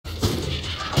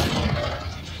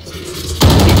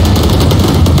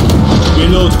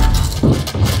Reload.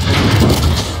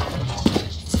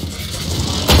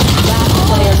 Last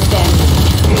player standing.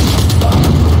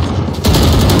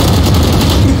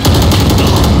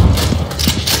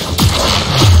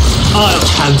 I'll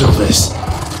handle this.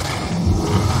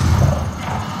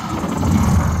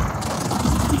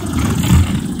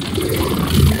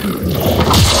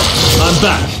 I'm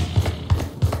back.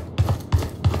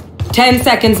 10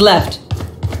 seconds left.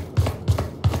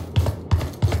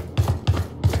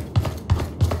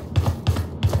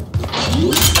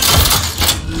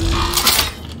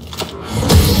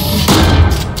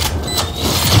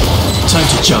 Time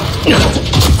to jump.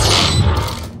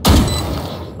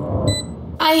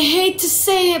 I hate to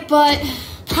say it, but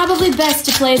probably best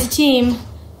to play as a team.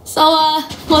 So,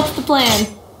 what's the plan?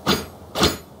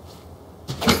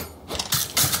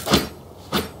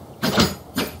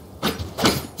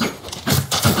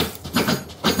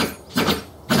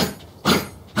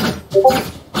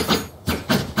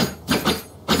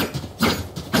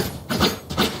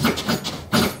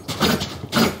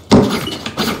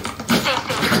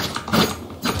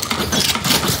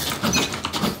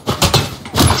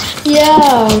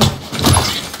 Yeah,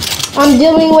 I'm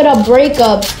dealing with a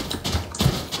breakup.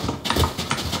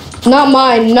 Not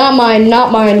mine, not mine,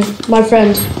 not mine. My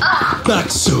friend. Back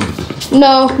soon.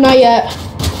 No, not yet.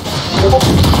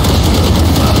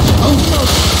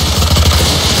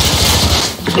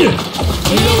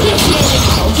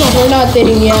 No, we're not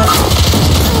dating yet.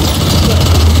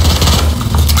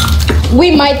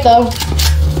 We might though.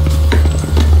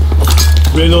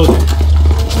 Reload.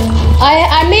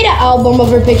 I made an album of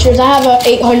her pictures. I have a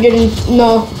 800 and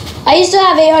no. I used to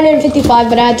have 855,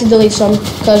 but I had to delete some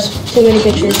because too many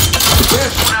pictures.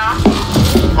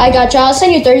 I got you. I'll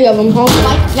send you 30 of them, huh?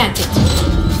 Light planted.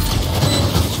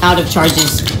 Out of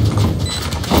charges.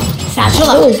 Satchel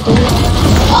up. Really?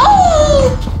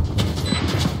 Oh!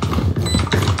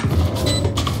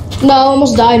 No, I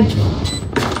almost died.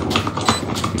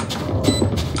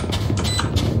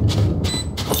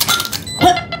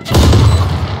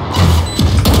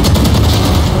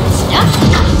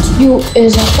 You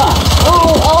is a fuck.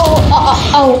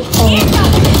 Oh.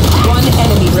 One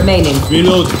enemy remaining.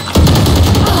 Reload.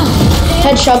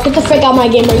 Headshot, get the frick out of my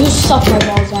game, bro. You suck my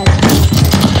balls, guys.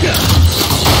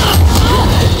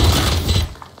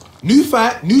 New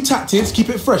fight, new tactics, keep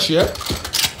it fresh, yeah?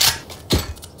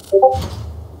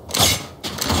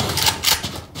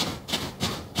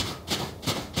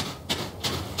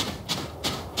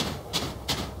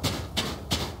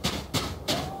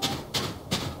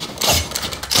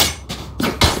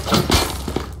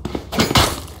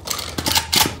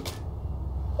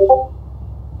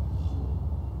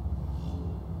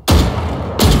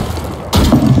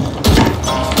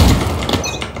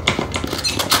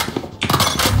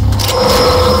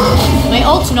 My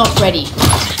ult's not ready.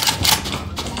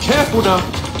 Careful now.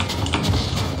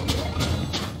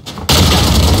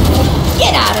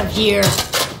 Get out of here.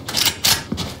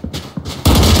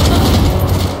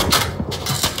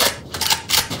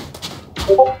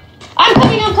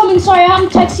 I'm coming. Sorry, I'm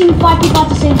texting 5 people at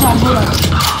the same time. Hold on.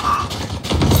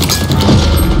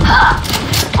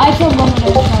 I killed one of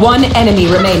them. One enemy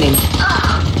remaining.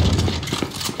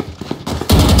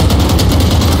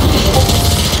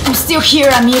 I'm still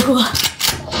here, amigo.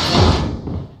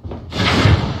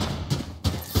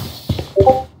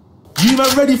 You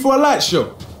man ready for a light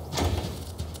show?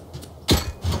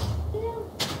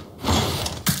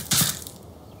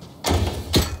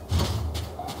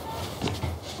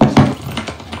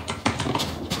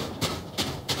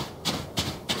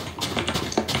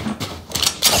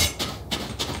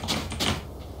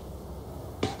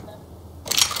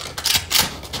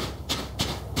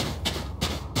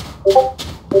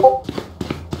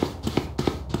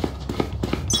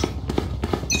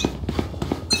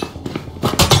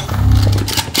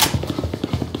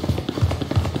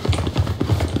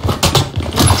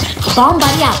 Bomb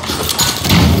buddy out.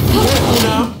 Careful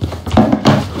now.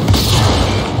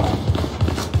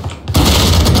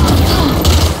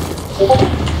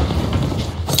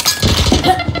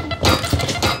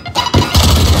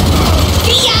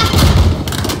 See ya.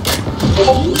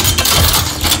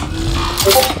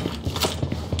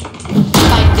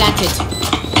 Light planted.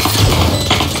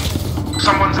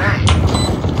 Someone's A.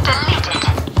 Deleted.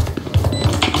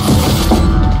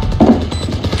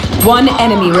 One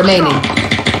enemy remaining.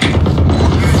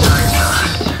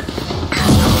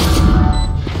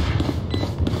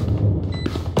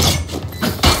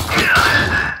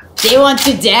 They want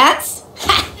to dance?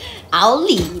 Ha! I'll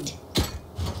lead.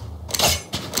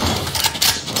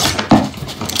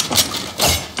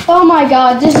 Oh my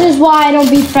god, this is why I don't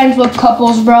be friends with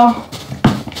couples, bro.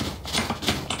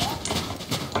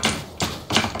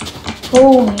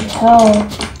 Holy hell.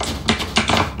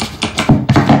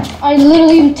 I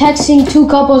literally am texting two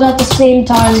couples at the same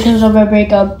time because of our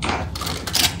breakup. Don't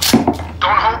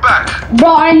hold back.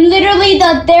 Bro, I'm literally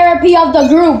the therapy of the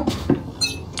group.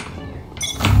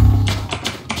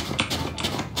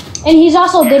 And he's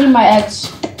also dating my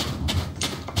ex.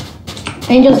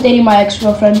 Angel's dating my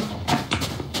ex-girlfriend.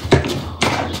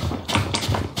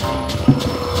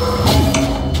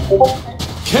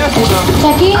 Careful now.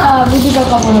 Seki, we did break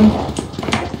up with him.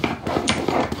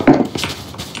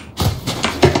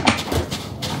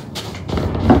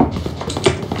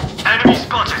 Enemy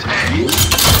spotted A.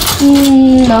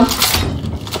 No.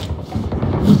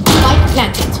 Spike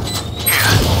planted.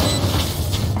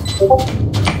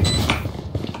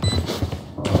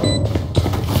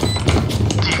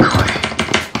 Decoy.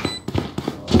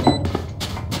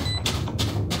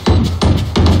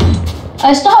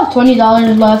 I still have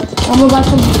 $20 left. I'm gonna buy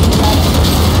some.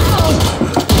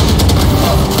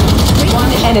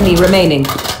 One enemy remaining.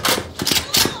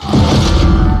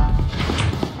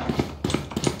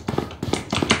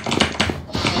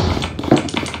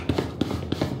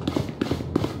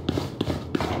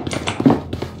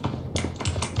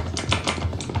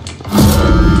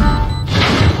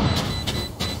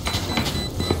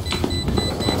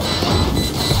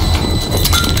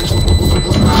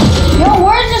 Yo,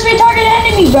 where's this retarded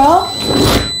enemy, bro?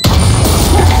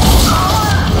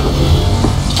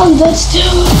 I'm dead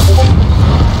still.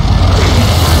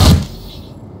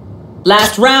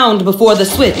 Last round before the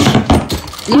switch.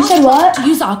 You said what?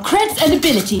 Use our creds and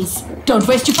abilities. Don't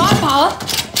waste your firepower.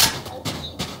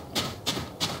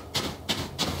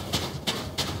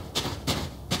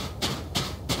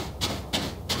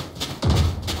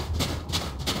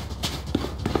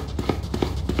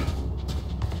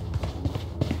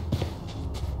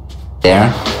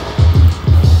 There.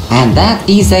 And that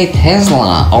is a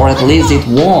Tesla, or at least it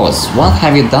was. What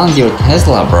have you done to your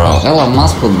Tesla, bro? Elon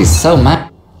Musk would be so mad.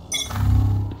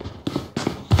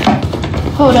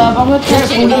 Hold up, I'm gonna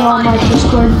text Angel on my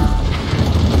Discord.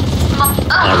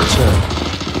 I return.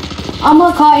 I'm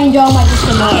gonna call Angel on my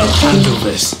Discord now. I'll handle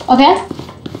this. Okay?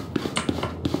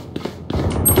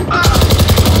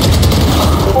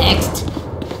 Next.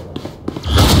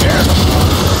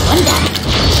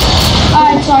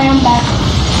 Alright, sorry, I'm back.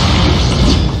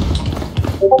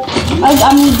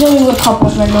 I'm dealing with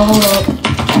couples right now, hold up.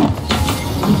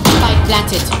 Spike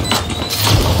planted.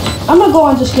 I'm gonna go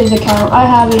on this kid's account. I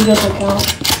have Angel's account.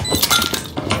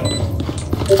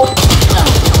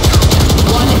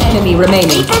 One enemy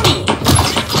remaining.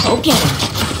 Go get him.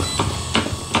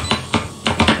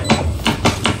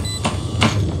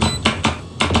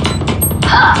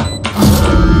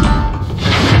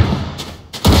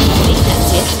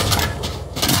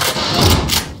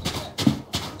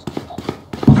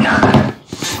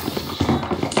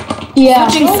 Yeah.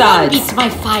 Switching No one sides. beats my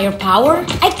firepower.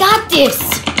 I got this.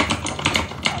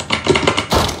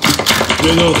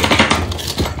 Reloading.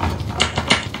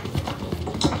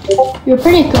 You're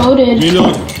pretty goated.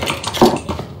 Reloading.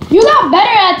 You got better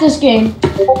at this game.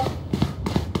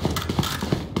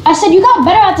 I said you got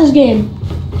better at this game.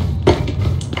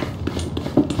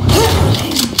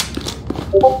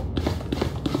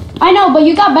 I know, but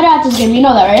you got better at this game. You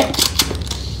know that,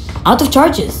 right? Out of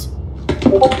charges.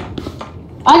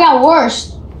 I got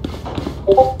worse.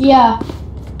 Yeah.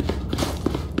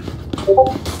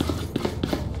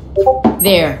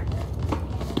 There.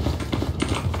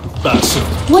 Back soon.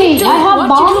 Wait, I have what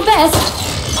bomb? you do best.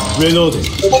 Reloading.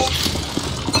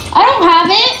 I don't have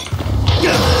it.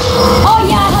 Oh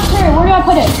yeah, I have turret. Where do I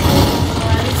put it?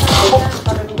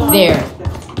 There.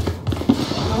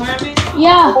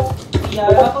 Yeah, Y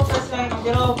ahora la cosa es que no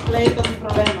quiero pleito sin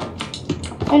problema.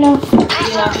 I know.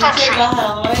 Y la pinche caja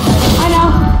no es. I know.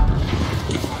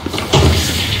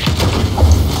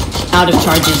 Out of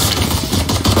charges.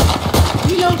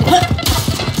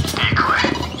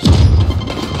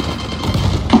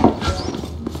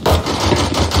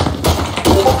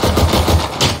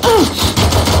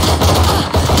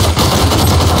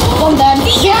 One dead.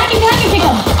 Behind you, pick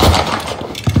him.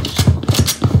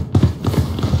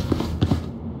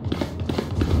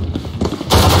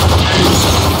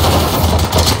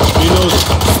 Reloading.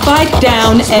 Spike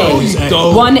down A.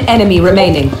 Go. One enemy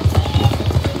remaining.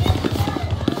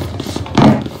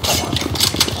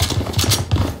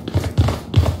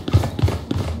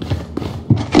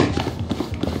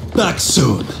 Back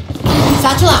soon.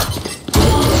 Satchel out.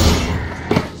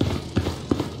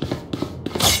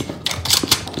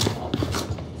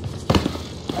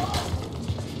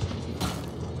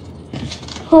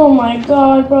 Oh my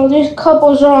god, bro. These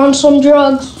couples are on some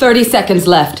drugs. 30 seconds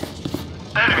left.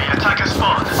 Enemy attacker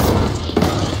spawn.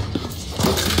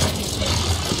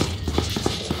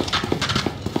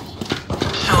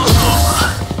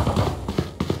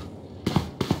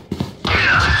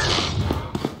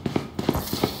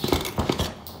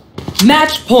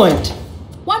 Match point.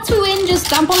 Once we win, just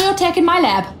dump all your tech in my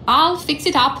lab. I'll fix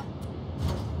it up.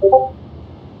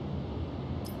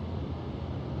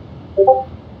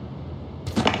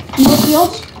 No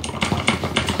fields?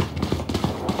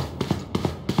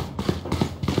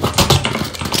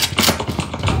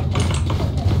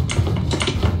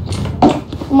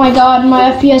 Oh my god,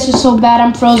 my FPS is so bad,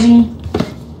 I'm frozen.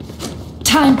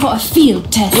 Time for a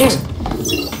field test.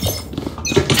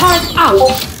 Time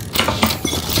out.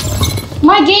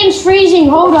 My game's freezing,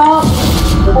 hold up.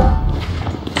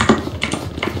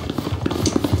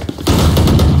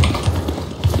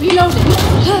 Reloading.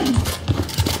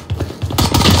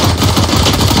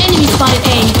 Enemy spotted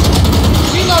A.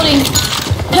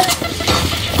 Reloading.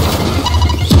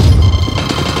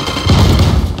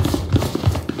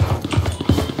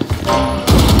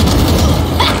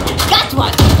 Got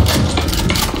one.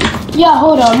 Yeah,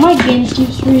 hold on, my game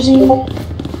keeps freezing.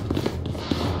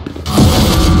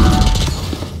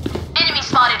 Enemy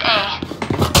spotted A.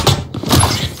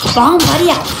 Bomb buddy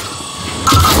out.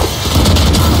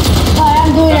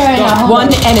 I'm doing it right now. hold One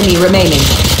on. enemy remaining.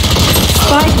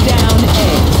 Spike down A.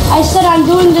 I said I'm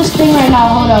doing this thing right now,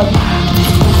 hold up.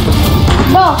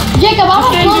 No, Jacob, I'm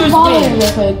gonna close volume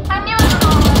real quick.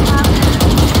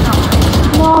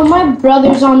 No, my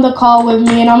brother's on the call with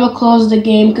me and I'm gonna close the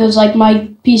game because like my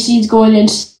PC's going in